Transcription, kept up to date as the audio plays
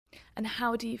And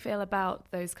how do you feel about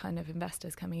those kind of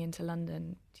investors coming into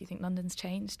London? Do you think London's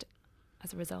changed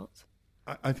as a result?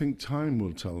 I think time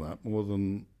will tell that more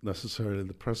than necessarily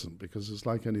the present, because it's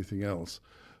like anything else.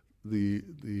 The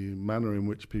manner in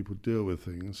which people deal with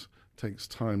things takes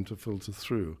time to filter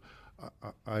through.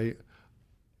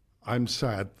 I'm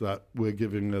sad that we're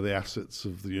giving the assets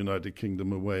of the United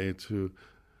Kingdom away to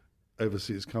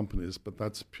overseas companies, but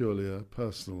that's purely a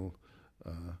personal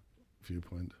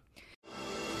viewpoint.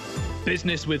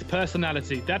 Business with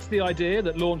personality. That's the idea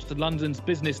that launched London's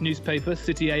business newspaper,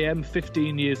 City AM,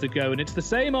 15 years ago. And it's the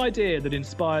same idea that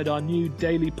inspired our new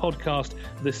daily podcast,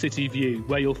 The City View,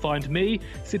 where you'll find me,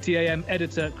 City AM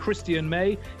editor Christian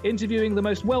May, interviewing the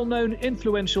most well-known,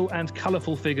 influential and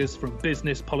colourful figures from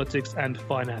business, politics and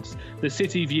finance. The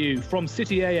City View from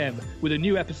City AM, with a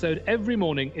new episode every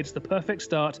morning. It's the perfect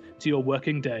start to your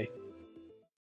working day.